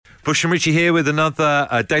Bush and Richie here with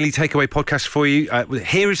another Daily Takeaway podcast for you.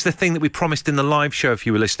 Here is the thing that we promised in the live show if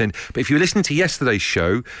you were listening. But if you were listening to yesterday's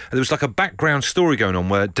show, there was like a background story going on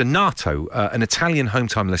where Donato, an Italian home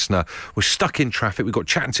time listener, was stuck in traffic. We got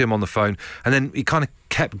chatting to him on the phone, and then he kind of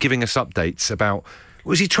kept giving us updates about...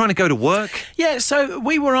 Was he trying to go to work? Yeah, so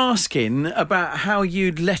we were asking about how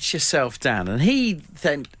you'd let yourself down, and he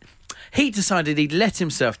decided he'd let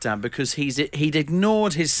himself down because he'd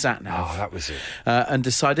ignored his sat-nav. Oh, that was it. And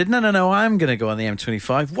decided, no, I'm going to go on the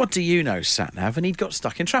M25. What do you know, sat-nav? And he'd got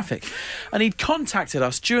stuck in traffic. And he'd contacted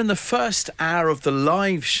us during the first hour of the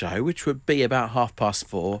live show, which would be about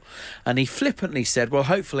 4:30. And he flippantly said, well,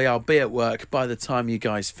 hopefully I'll be at work by the time you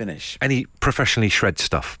guys finish. And he professionally shreds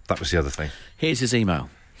stuff. That was the other thing. Here's his email.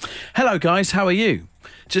 Hello, guys. How are you?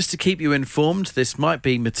 Just to keep you informed, this might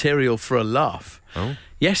be material for a laugh. Oh.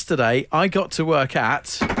 Yesterday, I got to work at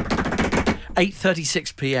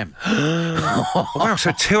 8:36 p.m. Wow,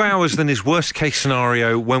 so 2 hours than his worst case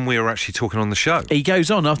scenario when we were actually talking on the show. He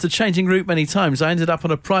goes on, after changing route many times, I ended up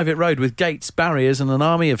on a private road with gates, barriers and an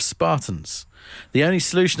army of Spartans. The only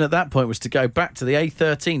solution at that point was to go back to the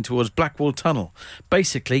A13 towards Blackwall Tunnel.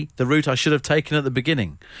 Basically, the route I should have taken at the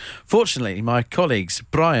beginning. Fortunately, my colleagues,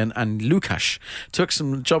 Brian and Lukasz, took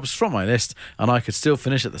some jobs from my list and I could still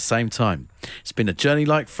finish at the same time. It's been a journey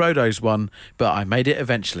like Frodo's one, but I made it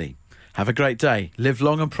eventually. Have a great day. Live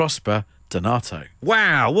long and prosper. Donato.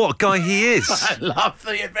 Wow, what a guy he is. I love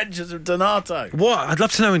the adventures of Donato. What? I'd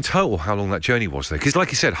love to know in total how long that journey was there. Because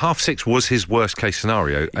like you said, 6:30 was his worst case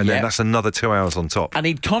scenario. And then that's another 2 hours on top. And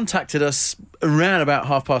he'd contacted us around about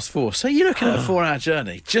 4:30. So you're looking at a 4-hour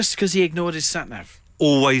journey just because he ignored his sat-nav.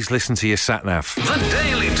 Always listen to your sat-nav. The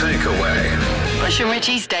Daily Takeaway. Bush and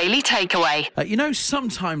Richie's Daily Takeaway.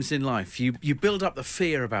 Sometimes in life you build up the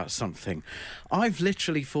fear about something. I've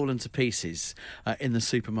literally fallen to pieces in the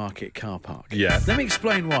supermarket car park. Yeah. Let me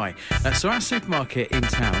explain why. So our supermarket in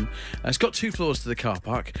town, it's got 2 floors to the car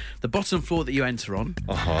park. The bottom floor that you enter on.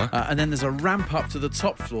 And then there's a ramp up to the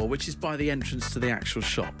top floor, which is by the entrance to the actual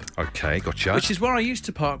shop. Okay, gotcha. Which is where I used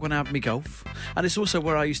to park when I had my Golf. And it's also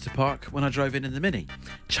where I used to park when I drove in the Mini.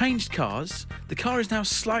 Changed cars. The car is now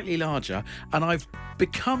slightly larger and I've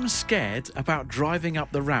become scared about driving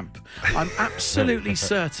up the ramp. I'm absolutely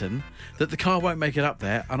certain that the car won't make it up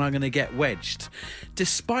there and I'm going to get wedged.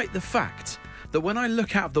 Despite the fact that when I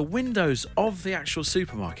look out the windows of the actual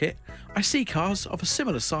supermarket, I see cars of a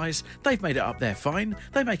similar size. They've made it up there fine.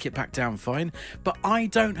 They make it back down fine. But I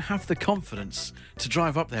don't have the confidence to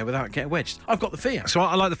drive up there without getting wedged. I've got the fear. So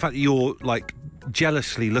I like the fact that you're, like,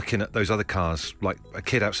 jealously looking at those other cars like a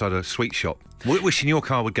kid outside a sweet shop, wishing your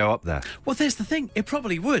car would go up there. Well, there's the thing. It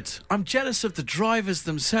probably would. I'm jealous of the drivers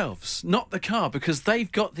themselves, not the car, because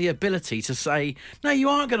they've got the ability to say, no, you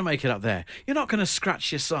aren't going to make it up there. You're not going to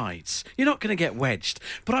scratch your sides. You're not going to get wedged.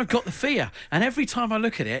 But I've got the fear. And every time I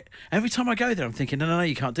look at it, every time I go there, I'm thinking, no,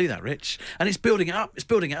 you can't do that, Rich. And it's building it up. It's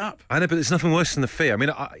building it up. I know, but there's nothing worse than the fear. I mean,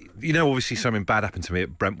 obviously something bad happened to me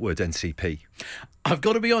at Brentwood NCP. I've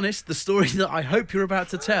got to be honest, the story that I hope you're about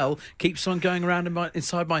to tell keeps on going around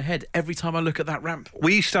inside my head every time I look at that ramp.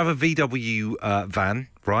 We used to have a VW van,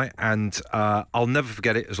 right? And I'll never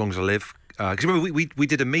forget it as long as I live. Because remember, we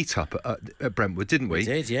did a meet-up at Brentwood, didn't we? We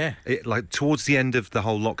did, yeah. Like towards the end of the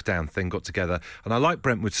whole lockdown thing, got together. And I like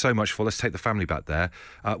Brentwood so much, let's take the family back there.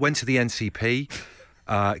 Went to the NCP.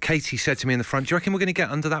 Katie said to me in the front, do you reckon we're going to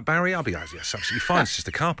get under that barrier? I'll be like, yes, absolutely fine. It's just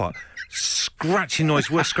a car park. Scratching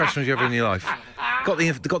noise, worst scratching noise you ever in your life. Got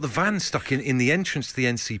the van stuck in the entrance to the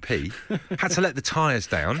NCP. Had to let the tyres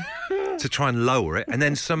down to try and lower it, and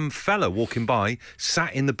then some fella walking by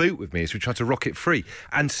sat in the boot with me as we tried to rock it free.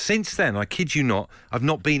 And since then, I kid you not, I've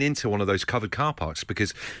not been into one of those covered car parks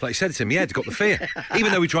because, like you said to him, got the fear.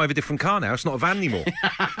 Even though we drive a different car now, it's not a van anymore.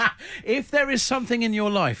 If there is something in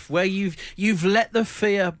your life where you've let the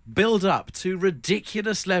fear build up to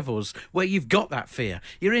ridiculous levels, where you've got that fear,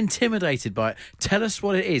 you're intimidated by it, tell us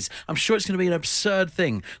what it is. I'm sure it's going to be an absurd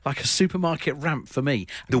thing, like a supermarket ramp for me.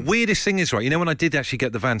 The weirdest thing is, right, when I did actually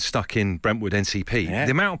get the van stuck in Brentwood NCP,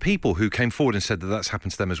 the amount of people who came forward and said that that's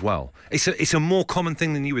happened to them as well. It's a more common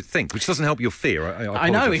thing than you would think, which doesn't help your fear. I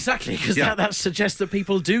know, exactly, because that suggests that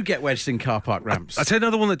people do get wedged in car park ramps. I'll tell you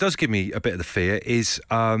another one that does give me a bit of the fear is,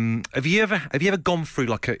 have you ever gone through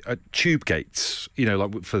like a tube gates,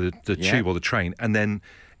 like for the tube or the train, and then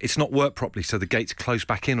it's not worked properly, so the gates close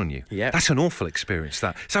back in on you. Yep. That's an awful experience,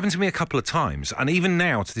 that. It's happened to me a couple of times, and even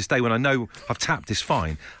now, to this day, when I know I've tapped this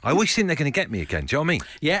fine, I always think they're going to get me again. Do you know what I mean?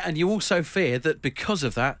 Yeah, and you also fear that because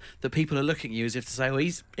of that people are looking at you as if to say, well,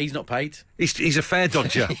 he's not paid. He's a fare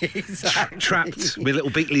dodger. Exactly. Trapped with little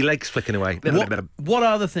beakly legs flicking away. What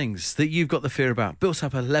are the things that you've got the fear about, built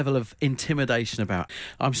up a level of intimidation about?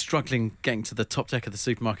 I'm struggling getting to the top deck of the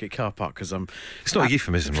supermarket car park because I'm... It's not a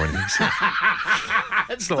euphemism or anything.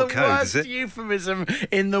 It's not the a code, worst is it? euphemism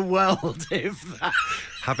in the world, if that...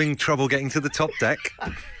 Having trouble getting to the top deck.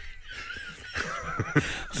 I'm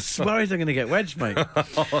worried I'm going to get wedged, mate.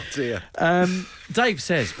 Oh, dear. Dave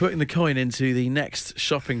says, putting the coin into the next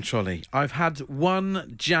shopping trolley. I've had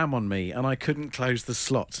one jam on me and I couldn't close the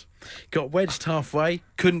slot. Got wedged halfway,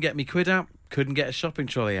 couldn't get me quid out, couldn't get a shopping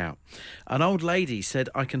trolley out. An old lady said,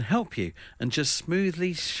 I can help you, and just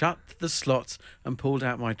smoothly shut the slot and pulled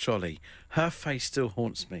out my trolley. Her face still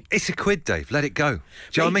haunts me. It's a quid, Dave. Let it go. Do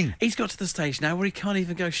you know what I mean? He's got to the stage now where he can't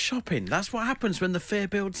even go shopping. That's what happens when the fear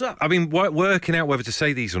builds up. I mean, working out whether to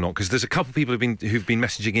say these or not, because there's a couple of people who've been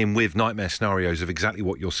messaging in with nightmare scenarios of exactly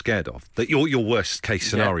what you're scared of, that your worst case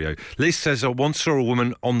scenario. Yeah. Liz says, I once saw a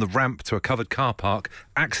woman on the ramp to a covered car park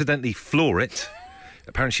accidentally floor it.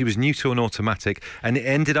 Apparently she was new to an automatic and it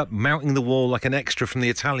ended up mounting the wall like an extra from The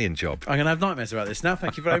Italian Job. I'm going to have nightmares about this now.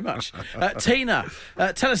 Thank you very much. Tina,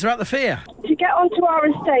 tell us about the fear. To get onto our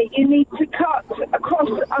estate, you need to cut across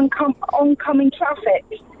oncoming traffic,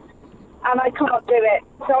 and I can't do it.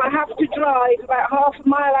 So I have to drive about half a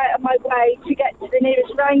mile out of my way to get to the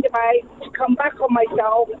nearest roundabout to come back on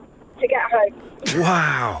myself to get home.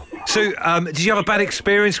 Wow. So did you have a bad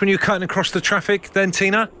experience when you were cutting across the traffic then,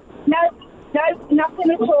 Tina? No,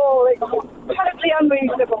 nothing at all. It's totally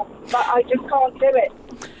unreasonable, but I just can't do it.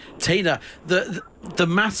 Tina, the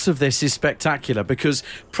maths of this is spectacular because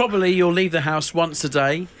probably you'll leave the house once a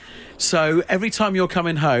day. So every time you're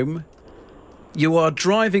coming home, you are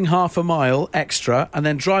driving half a mile extra and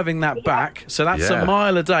then driving that back. So that's a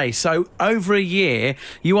mile a day. So over a year,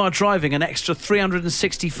 you are driving an extra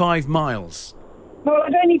 365 miles. Well,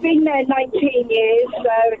 I've only been there 19 years, so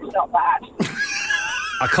it's not bad.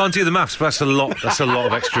 I can't do the maths, but that's a lot. That's a lot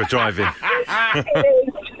of extra driving. It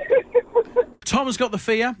is. Tom's got the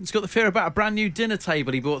fear. He's got the fear about a brand new dinner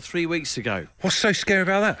table he bought 3 weeks ago. What's so scary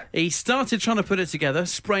about that? He started trying to put it together,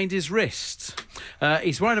 sprained his wrist.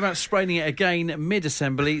 He's worried about spraining it again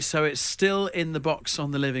mid-assembly, so it's still in the box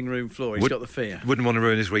on the living room floor. He's got the fear. Wouldn't want to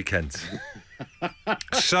ruin his weekend.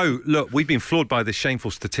 So, look, we've been floored by this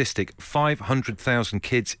shameful statistic. 500,000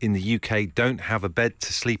 kids in the UK don't have a bed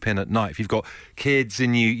to sleep in at night. If you've got kids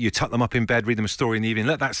and you tuck them up in bed, read them a story in the evening,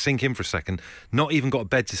 let that sink in for a second. Not even got a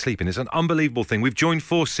bed to sleep in. It's an unbelievable thing. We've joined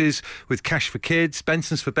forces with Cash for Kids.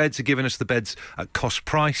 Benson's for Beds are giving us the beds at cost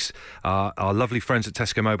price. Our lovely friends at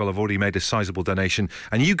Tesco Mobile have already made a sizable donation.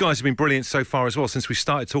 And you guys have been brilliant so far as well since we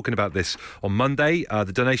started talking about this on Monday.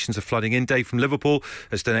 The donations are flooding in. Dave from Liverpool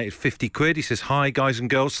has donated 50 quid. He says, hi, guys and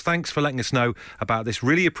girls. Thanks for letting us know about this.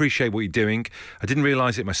 Really appreciate what you're doing. I didn't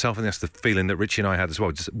realise it myself, and that's the feeling that Richie and I had as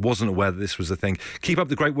well. Just wasn't aware that this was a thing. Keep up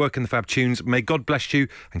the great work and the fab tunes. May God bless you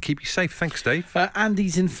and keep you safe. Thanks, Dave.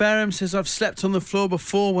 Andy's in Fareham says, I've slept on the floor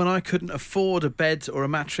before when I couldn't afford a bed or a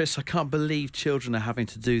mattress. I can't believe children are having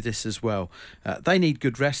to do this as well. They need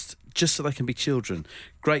good rest just so they can be children.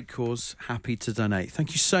 Great cause, happy to donate.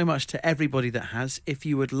 Thank you so much to everybody that has. If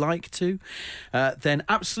you would like to, then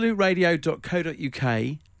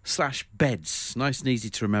absoluteradio.co.uk/beds. Nice and easy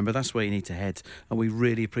to remember. That's where you need to head, and we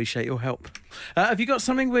really appreciate your help. Have you got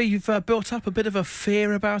something where you've built up a bit of a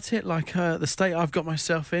fear about it, like the state I've got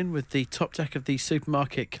myself in with the top deck of the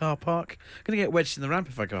supermarket car park? I'm going to get wedged in the ramp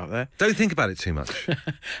if I go up there. Don't think about it too much.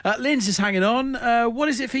 Lynn's is hanging on. What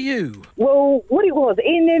is it for you? Well, what it was,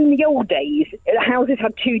 in the old days, houses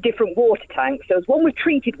had two different water tanks. There was one with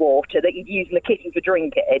treated water that you'd use in the kitchen for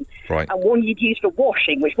drinking, right, and one you'd use for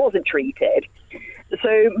washing, which wasn't treated.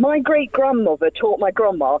 So my great-grandmother taught my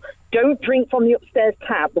grandma, don't drink from the upstairs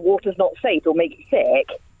tap, the water's not safe, it'll make you sick.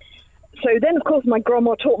 So then, of course, my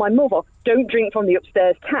grandma taught my mother, don't drink from the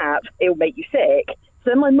upstairs tap, it'll make you sick.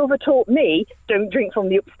 So then my mother taught me, don't drink from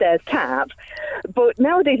the upstairs tap. But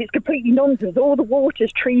nowadays it's completely nonsense, all the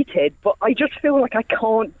water's treated, but I just feel like I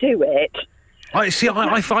can't do it. I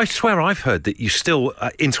swear I've heard that you still,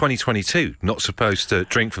 in 2022, not supposed to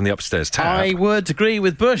drink from the upstairs tap. I would agree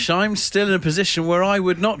with Bush. I'm still in a position where I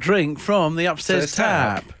would not drink from the upstairs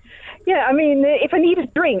tap. Yeah, I mean, if I need a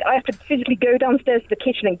drink, I have to physically go downstairs to the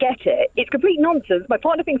kitchen and get it. It's complete nonsense. My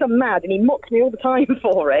partner thinks I'm mad, and he mocks me all the time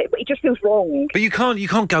for it, but it just feels wrong. But you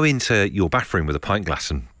can't go into your bathroom with a pint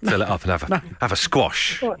glass and fill it up and have a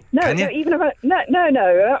squash. No, Can you? no, even if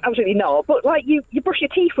no, absolutely not. But like you brush your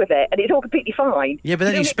teeth with it, and it's all completely fine. Yeah, but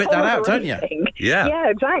then you don't spit get that cold out, or don't you? anything. Yeah. Yeah,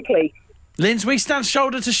 exactly. Linz, we stand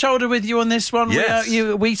shoulder to shoulder with you on this one. Yes.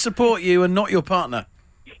 We support you and not your partner.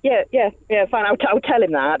 Yeah, fine. I'll tell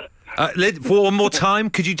him that. Lynn, for one more time,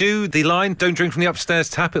 could you do the line, don't drink from the upstairs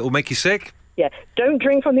tap, it will make you sick? Yeah, don't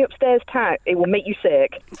drink from the upstairs tap. It will make you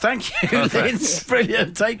sick. Thank you, Perfect. Linz.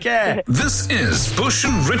 Brilliant. Take care. This is Bush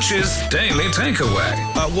and Rich's Daily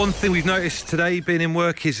Takeaway. One thing we've noticed today, being in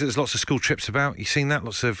work, is there's lots of school trips about. You've seen that?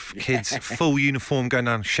 Lots of kids, full uniform, going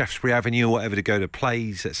down Shaftesbury Avenue or whatever to go to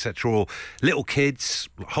plays, etc. Or little kids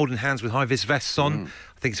holding hands with high-vis vests on.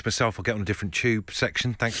 I think to myself, I'll get on a different tube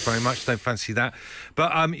section. Thanks very much. Don't fancy that.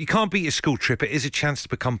 But you can't beat your school trip. It is a chance to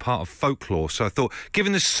become part of folklore. So I thought,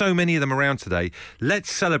 given there's so many of them around today,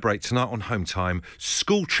 let's celebrate tonight on Home Time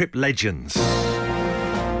school trip legends.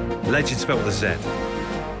 Legends spelled with a Z.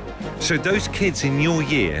 So those kids in your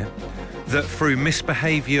year that through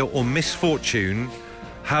misbehaviour or misfortune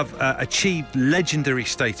have achieved legendary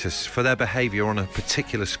status for their behaviour on a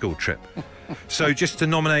particular school trip. So just to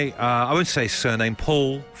nominate, I won't say his surname,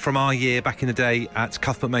 Paul from our year back in the day at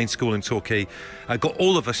Cuthbert Main School in Torquay, got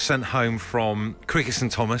all of us sent home from Cricket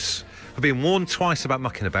St Thomas for being warned twice about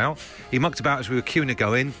mucking about. He mucked about as we were queuing to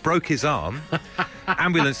go in, broke his arm,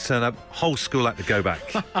 ambulance turned up, whole school had to go back.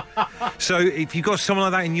 So if you've got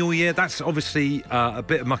someone like that in your year, that's obviously a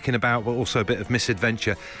bit of mucking about, but also a bit of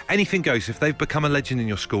misadventure. Anything goes. If they've become a legend in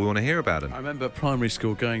your school, we want to hear about them. I remember at primary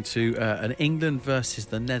school going to an England versus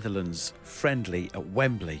the Netherlands friendly at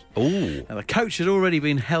Wembley. Ooh. Now, the coach had already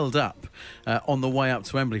been held up on the way up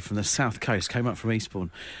to Wembley from the south coast, came up from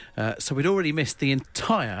Eastbourne. So we'd already missed the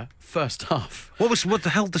entire first half. What the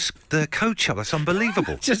hell the coach up? That's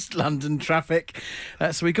unbelievable. Just London traffic.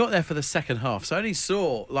 So we got there for the second half. So I only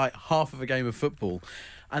saw like half of a game of football.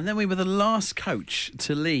 And then we were the last coach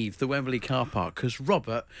to leave the Wembley car park because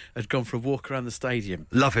Robert had gone for a walk around the stadium.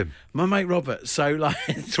 Love him. My mate Robert. So like,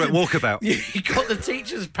 So it walkabout. You got the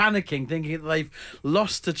teachers panicking, thinking that they've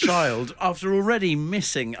lost a child after already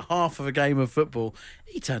missing half of a game of football.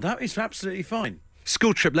 He turned up. He's absolutely fine.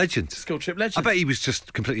 School trip legend. School trip legend. I bet he was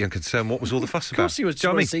just completely unconcerned. What was all the fuss about? Of course he was. Do you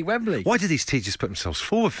know what I mean? To see Wembley. Why do these teachers put themselves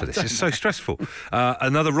forward for this? It's so stressful.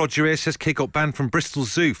 Another Roger here says kid got banned from Bristol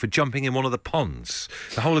Zoo for jumping in one of the ponds.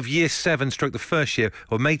 The whole of year 7 stroke the first year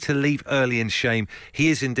were made to leave early in shame. He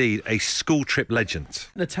is indeed a school trip legend.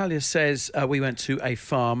 Natalia says we went to a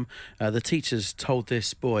farm. The teachers told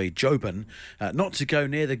this boy, Jobin, not to go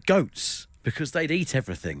near the goats because they'd eat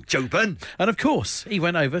everything. Jobin. And of course, he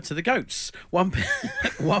went over to the goats. One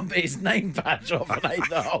bit his name badge off and ate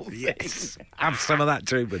the whole thing. Yes. Have some of that,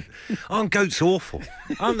 Jobin. Aren't goats awful?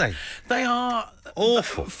 Aren't they? They are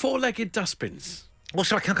Awful. Four-legged dustbins.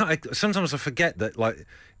 Also, sometimes I forget that, like,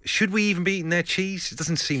 should we even be eating their cheese? It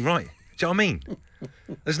doesn't seem right. Do you know what I mean?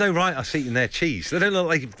 There's no right us eating their cheese. They don't look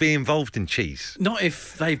like being involved in cheese. Not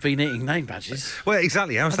if they've been eating name badges. Well,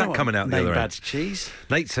 exactly. How's I don't that coming want out the name other end? badge cheese.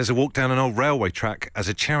 Nate says a walk down an old railway track as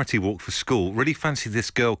a charity walk for school. Really fancied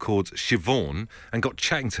this girl called Siobhan and got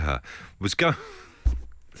chatting to her. Was going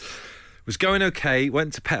okay.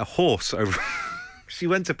 Went to pet a horse over. She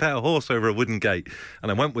went to pet a horse over a wooden gate,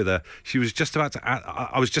 and I went with her. She was just about to.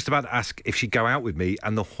 I was just about to ask if she'd go out with me,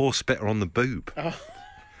 and the horse bit her on the boob. Oh.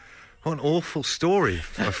 What an awful story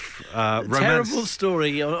of romance. Terrible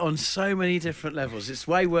story on so many different levels. It's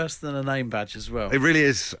way worse than a name badge as well. It really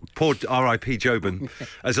is. Poor R.I.P. Jobin.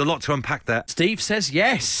 There's a lot to unpack there. Steve says,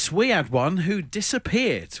 yes, we had one who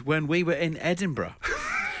disappeared when we were in Edinburgh.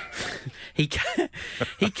 He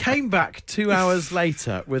came back 2 hours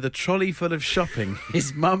later with a trolley full of shopping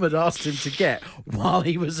his mum had asked him to get while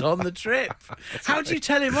he was on the trip. How do you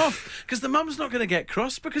tell him off? Because the mum's not going to get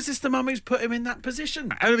cross because it's the mum who's put him in that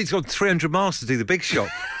position. And he's got 300 miles to do the big shop.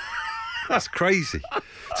 That's crazy.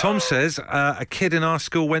 Tom says a kid in our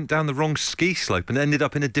school went down the wrong ski slope and ended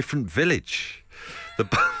up in a different village.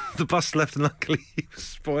 The bus left and luckily he was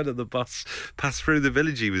spotted at the bus passed through the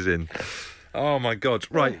village he was in. Oh, my God.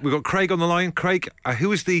 Right, we've got Craig on the line. Craig,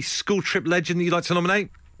 who is the school trip legend that you'd like to nominate?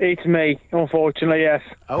 It's me, unfortunately, yes.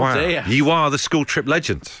 Oh, Wow. dear. You are the school trip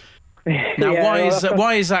legend. Now, Yeah,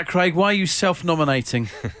 why is that, Craig? Why are you self-nominating?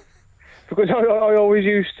 Because I always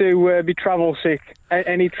used to be travel sick.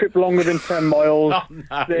 Any trip longer than 10 miles, Oh,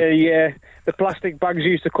 no. the plastic bags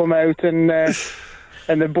used to come out and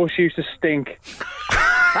the bus used to stink.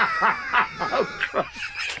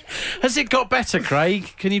 Has it got better,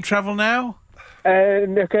 Craig? Can you travel now?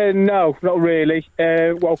 Okay, no, not really.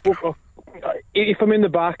 Well, if I'm in the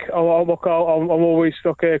back, I'm always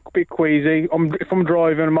a bit queasy. If I'm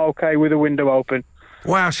driving, I'm okay with the window open.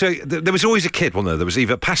 Wow, so there was always a kid, wasn't there? There was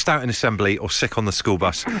either passed out in assembly or sick on the school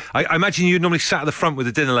bus. I imagine you normally sat at the front with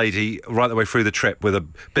the dinner lady right the way through the trip with a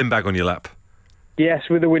bin bag on your lap. Yes,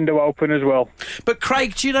 with the window open as well. But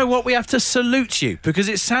Craig, do you know what? We have to salute you, because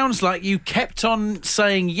it sounds like you kept on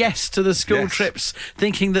saying yes to the school trips,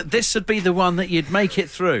 thinking that this would be the one that you'd make it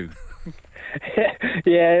through.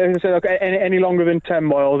 Yeah, so any longer than 10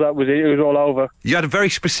 miles, that was it. It was all over. You had a very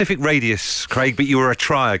specific radius, Craig, but you were a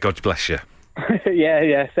trier, God bless you.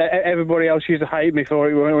 Yeah. Everybody else used to hate me for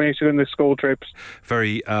it when we used to go on the school trips.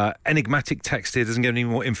 Very enigmatic text here, doesn't give any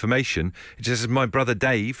more information. It just says, my brother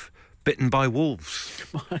Dave, bitten by wolves.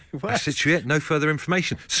 That's literally it. No further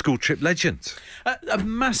information. School trip legend. A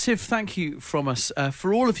massive thank you from us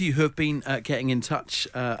for all of you who have been getting in touch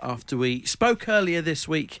after we spoke earlier this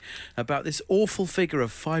week about this awful figure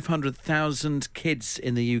of 500,000 kids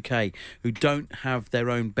in the UK who don't have their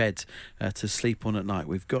own bed to sleep on at night.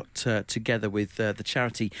 We've got together with the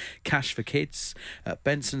charity Cash for Kids,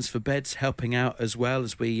 Benson's for Beds helping out as well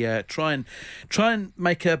as we try and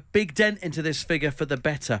make a big dent into this figure for the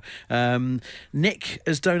better. Nick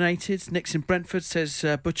has donated. Nick's in Brentford, says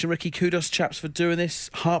Butch and Ricky, kudos chaps for doing this.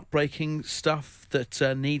 Heartbreaking stuff that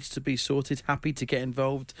needs to be sorted. Happy to get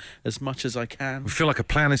involved as much as I can. We feel like a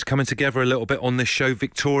plan is coming together a little bit on this show.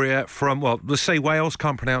 Victoria from, well, let's say Wales,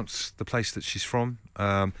 can't pronounce the place that she's from.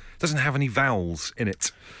 Doesn't have any vowels in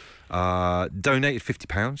it. Donated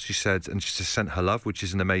 £50, she said, and she just sent her love, which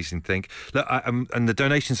is an amazing thing. Look, and the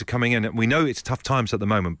donations are coming in. We know it's tough times at the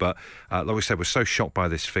moment, but like we said, we're so shocked by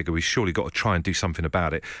this figure. We've surely got to try and do something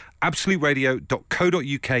about it.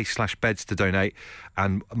 absoluteradio.co.uk/beds to donate,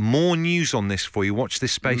 and more news on this for you. Watch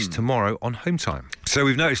this space tomorrow on Home Time. So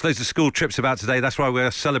we've noticed loads of school trips about today. That's why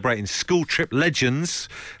we're celebrating school trip legends.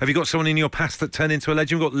 Have you got someone in your past that turned into a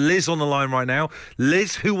legend? We've got Liz on the line right now.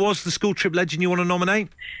 Liz, who was the school trip legend you want to nominate?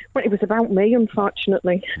 Well, it was about me,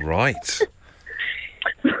 unfortunately. Right.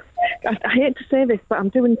 I hate to say this, but I'm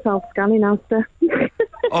doing self-scanning, Asda.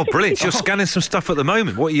 Oh, brilliant. You're scanning some stuff at the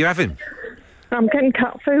moment. What are you having? I'm getting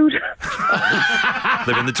cat food.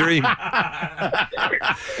 Living the dream.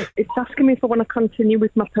 It's asking me if I want to continue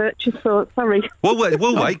with my purchase, so sorry. We'll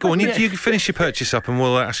wait. Go on. You finish your purchase up and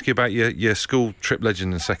we'll ask you about your school trip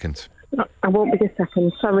legend in a second. I won't be a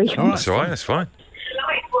second, sorry. Oh, that's all right. That's fine.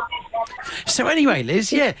 So anyway,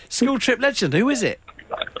 Liz, school trip legend, who is it?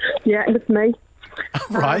 Yeah, it was me.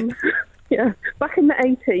 Right. Yeah, back in the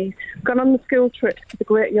 80s, gone on the school trip to the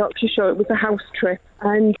Great Yorkshire Show. It was a house trip,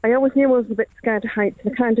 and I always knew I was a bit scared of heights,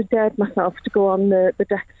 and I kind of dared myself to go on the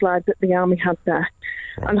deck slide that the army had there.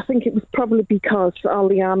 Right. And I think it was probably because all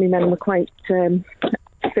the army men were quite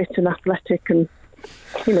fit and athletic and,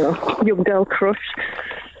 young girl crush.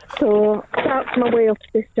 So I started my way up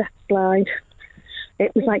this deck slide.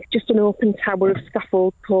 It was like just an open tower of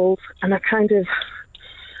scaffold poles, and I kind of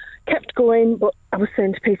kept going, but I was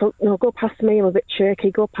saying to people, no, go past me, I'm a bit shaky,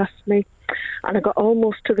 go past me. And I got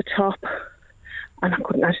almost to the top, and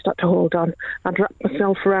I just had to hold on. I'd wrapped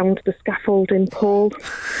myself around the scaffolding pole,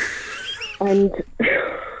 and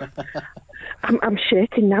I'm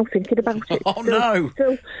shaking now thinking about it. Oh, no.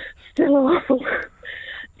 Still awful.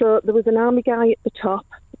 So there was an army guy at the top,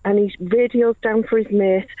 and he radios down for his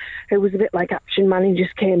mate, who was a bit like Action Man. He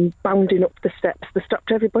just came bounding up the steps. They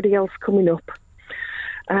stopped everybody else coming up.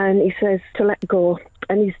 And he says to let go.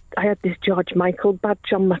 And I had this George Michael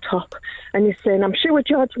badge on my top. And he's saying, I'm sure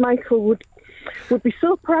George Michael would be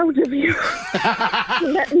so proud of you to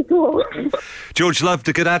let me go. George loved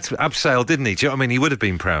a good abseil, didn't he? Do you know what I mean? He would have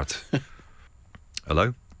been proud.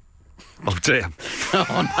 Hello? Oh, dear.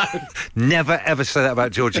 Oh, no. Never, ever say that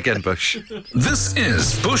about George again, Bush. This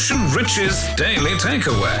is Bush and Rich's Daily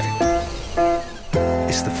Takeaway.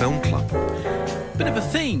 It's the film club. Bit of a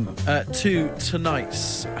theme to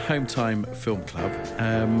tonight's Home Time Film Club.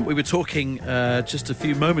 We were talking just a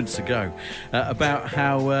few moments ago about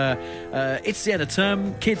how it's the end of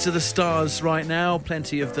term. Kids are the stars right now.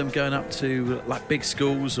 Plenty of them going up to like big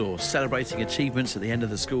schools or celebrating achievements at the end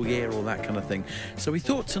of the school year, all that kind of thing. So we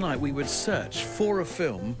thought tonight we would search for a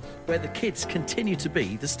film where the kids continue to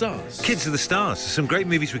be the stars. Kids are the stars. Some great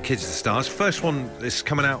movies with kids are the stars. First one that's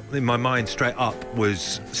coming out in my mind straight up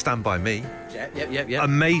was Stand By Me. Yeah.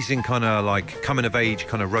 Amazing kind of like coming of age,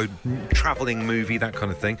 kind of road travelling movie, that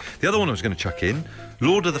kind of thing. The other one I was going to chuck in,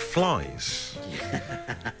 Lord of the Flies.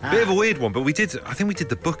 Bit of a weird one, but I think we did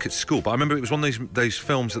the book at school, but I remember it was one of those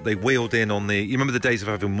films that they wheeled in on you remember the days of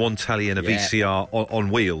having one telly and a VCR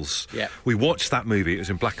on wheels? Yeah. We watched that movie, it was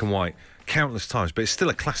in black and white, countless times, but it's still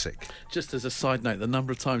a classic. Just as a side note, the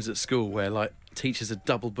number of times at school where, like, teachers had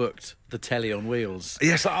double booked the telly on wheels.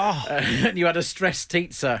 Yes, And you had a stressed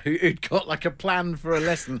teacher who'd got like a plan for a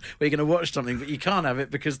lesson where you're going to watch something, but you can't have it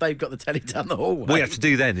because they've got the telly down the hallway. What you have to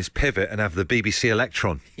do then is pivot and have the BBC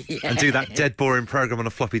Electron and do that dead boring programme on a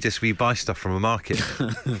floppy disk where you buy stuff from a market.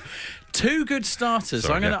 Two good starters.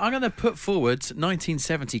 Sorry, I'm going to put forward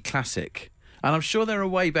 1970 classic, and I'm sure there are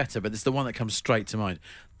way better, but it's the one that comes straight to mind.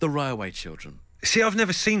 The Railway Children. See, I've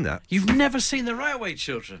never seen that. You've never seen The Railway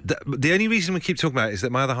Children? The only reason we keep talking about it is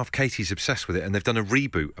that my other half, Katie's obsessed with it, and they've done a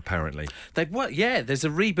reboot, apparently. There's a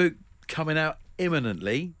reboot coming out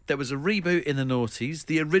imminently. There was a reboot in the noughties.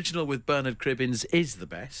 The original with Bernard Cribbins is the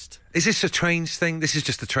best. Is this a Trains thing? This is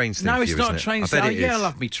just a Trains thing. No, for it's you, not a isn't it? Trains I bet thing. it I is.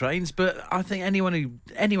 love me Trains, but I think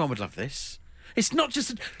anyone would love this. It's not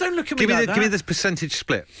just... Don't look at me Give like that. me the percentage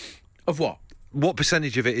split. Of what? What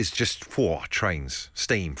percentage of it is just trains,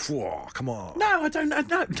 steam? Come on. No, I don't know.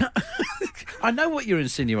 No. I know what you're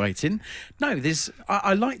insinuating. No,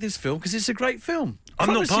 I like this film because it's a great film.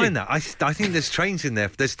 I'm not buying that. I think there's trains in there.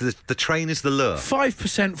 There's the train is the lure.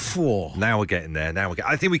 5% for. Now we're getting there.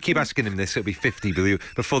 I think we keep asking him this. It'll be 50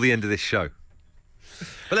 before the end of this show.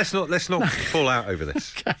 But let's not fall out over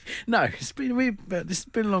this. Okay. No, this has been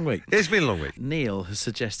a long week. It's been a long week. Neil has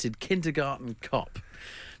suggested Kindergarten Cop.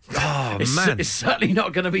 Oh, man. It's certainly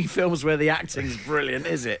not going to be films where the acting's brilliant,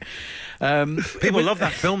 is it? People love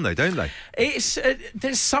that film, though, don't they? It's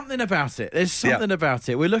there's something about it. About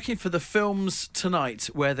it. We're looking for the films tonight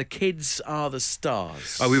where the kids are the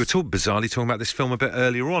stars. Oh, we were bizarrely talking about this film a bit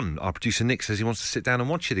earlier on. Our producer Nick says he wants to sit down and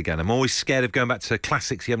watch it again. I'm always scared of going back to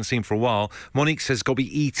classics you haven't seen for a while. Monique says got to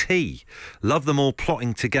be E.T. Love them all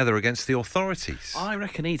plotting together against the authorities. I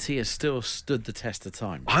reckon E.T. has still stood the test of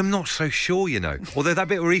time. I'm not so sure, you know. Although that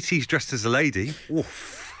bit where E.T.'s dressed as a lady.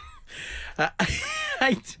 Oof.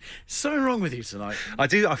 Hey, something wrong with you tonight. I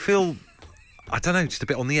feel, I don't know, just a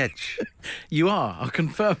bit on the edge. You are, I'll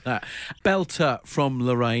confirm that. Belter from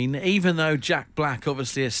Lorraine, even though Jack Black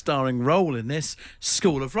obviously a starring role in this,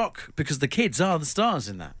 School of Rock, because the kids are the stars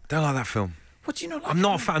in that. Don't like that film. What do you not like?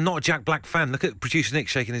 I'm not a Jack Black fan. Look at producer Nick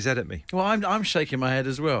shaking his head at me. Well, I'm shaking my head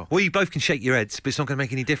as well. Well, you both can shake your heads, but it's not going to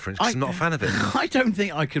make any difference because I'm not a fan of it. I don't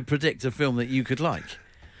think I could predict a film that you could like.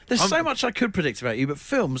 There's so much I could predict about you, but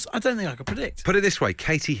films, I don't think I could predict. Put it this way,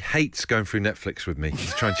 Katie hates going through Netflix with me to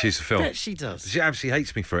try and choose a film. I bet she does. She absolutely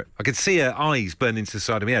hates me for it. I can see her eyes burn into the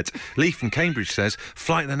side of my head. Lee from Cambridge says,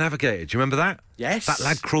 Flight of the Navigator. Do you remember that? Yes. That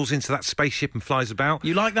lad crawls into that spaceship and flies about.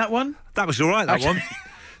 You like that one? That was all right, that Okay. one.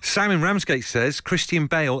 Sam in Ramsgate says, Christian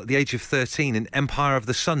Bale at the age of 13 in Empire of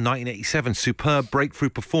the Sun, 1987. Superb breakthrough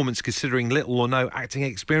performance considering little or no acting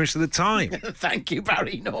experience at the time. Thank you,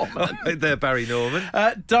 Barry Norman. Right there, Barry Norman.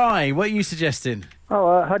 Di, what are you suggesting?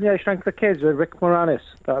 Honey, I Shrunk the Kids with Rick Moranis.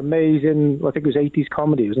 That amazing, I think it was 80s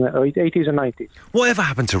comedy, wasn't it? Or 80s or 90s. Whatever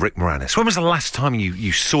happened to Rick Moranis? When was the last time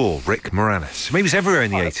you saw Rick Moranis? I mean, he was everywhere in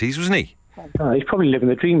the 80s, wasn't he? He's probably living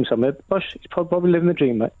the dream somewhere. Bush, he's probably living the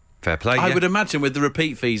dream, mate. Fair play, I yeah. would imagine with the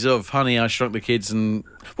repeat fees of Honey, I Shrunk the Kids and...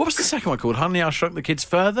 What was the second one called? Honey, I Shrunk the Kids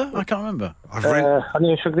Further? I can't remember.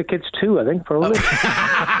 Honey, I Shrunk the Kids 2, I think, probably.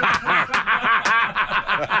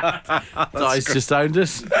 Di's just owned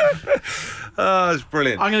us. Oh, it's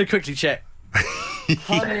brilliant. I'm going to quickly check.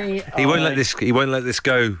 Honey, He won't let this go. He won't let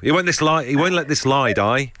this lie,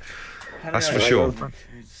 Di. That's for sure.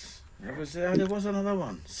 There was another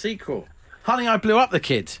one. Sequel. Honey, I Blew Up the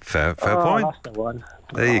Kid. Fair point. That's the one.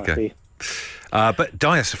 There you go. But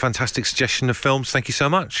Di, that's a fantastic suggestion of films. Thank you so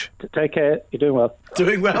much. Take care. You're doing well.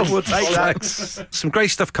 Doing well, we'll take that. Some great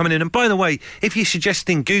stuff coming in. And by the way, if you're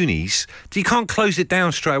suggesting Goonies, you can't close it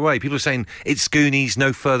down straight away. People are saying it's Goonies,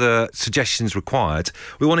 no further suggestions required.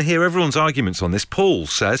 We want to hear everyone's arguments on this. Paul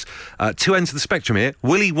says, two ends of the spectrum here,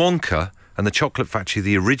 Willy Wonka and the Chocolate Factory,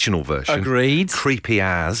 the original version. Agreed. Creepy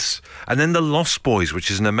as. And then The Lost Boys, which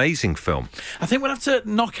is an amazing film. I think we'll have to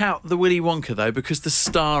knock out the Willy Wonka, though, because the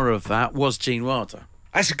star of that was Gene Wilder.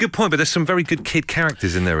 That's a good point, but there's some very good kid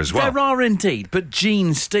characters in there as well. There are indeed, but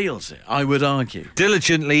Gene steals it, I would argue.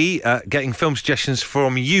 Diligently getting film suggestions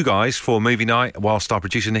from you guys for movie night, whilst our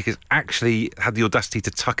producer Nick has actually had the audacity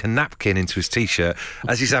to tuck a napkin into his T-shirt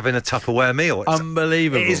as he's having a Tupperware meal.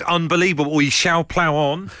 Unbelievable. It is unbelievable. We shall plough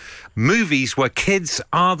on. movies where kids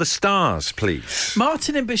are the stars, please.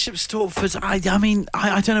 Martin in Bishop Stortford, I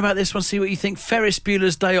don't know about this one, see what you think. Ferris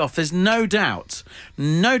Bueller's Day Off, there's no doubt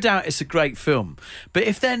it's a great film. But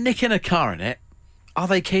if they're nicking a car in it, are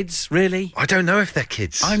they kids, really? I don't know if they're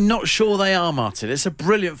kids. I'm not sure they are, Martin. It's a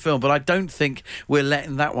brilliant film, but I don't think we're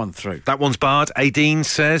letting that one through. That one's barred. Aideen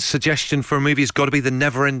says, suggestion for a movie has got to be The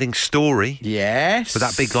Never-Ending Story. Yes. With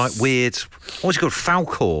that big, like, weird... What's it called?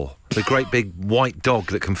 Falcor. The great big white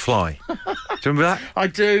dog that can fly. Do you remember that? I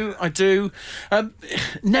do.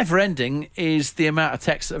 Never-ending is the amount of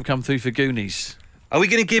texts that have come through for Goonies. Are we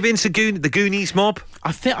going to give in to the Goonies mob?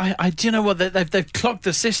 I think do you know what? They've clogged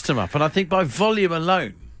the system up, and I think by volume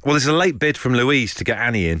alone. Well, there's a late bid from Louise to get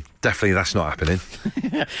Annie in. Definitely that's not happening.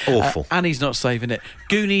 Awful. Annie's not saving it.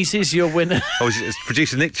 Goonies is your winner. Oh, is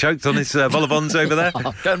producer Nick choked on his vol-au-vents over there?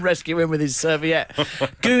 Go and rescue him with his serviette.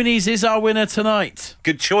 Goonies is our winner tonight.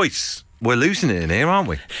 Good choice. We're losing it in here, aren't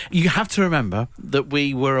we? You have to remember that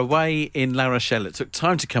we were away in La Rochelle. It took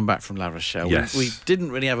time to come back from La Rochelle. Yes. We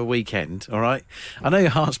didn't really have a weekend, all right? I know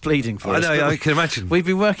your heart's bleeding for us. I know, I can imagine. We've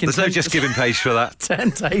been working... There's no just giving page for that.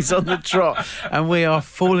 10 days on the trot, and we are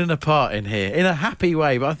falling apart in here in a happy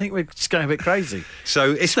way, but I think we're just going a bit crazy.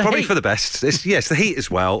 So it's probably heat. For the best. Yes, the heat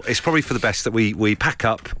as well. It's probably for the best that we pack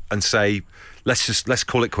up and say, let's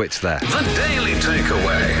call it quits there. The Daily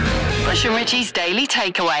Takeaway. Bush and Richie's Daily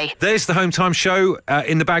Takeaway. There's the Home Time Show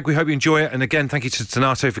in the bag. We hope you enjoy it. And again, thank you to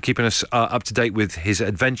Donato for keeping us up to date with his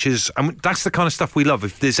adventures. And that's the kind of stuff we love.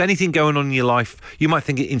 If there's anything going on in your life, you might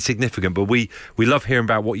think it insignificant, but we love hearing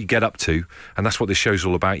about what you get up to. And that's what this show's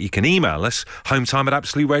all about. You can email us,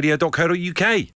 hometime@absoluteradio.co.uk.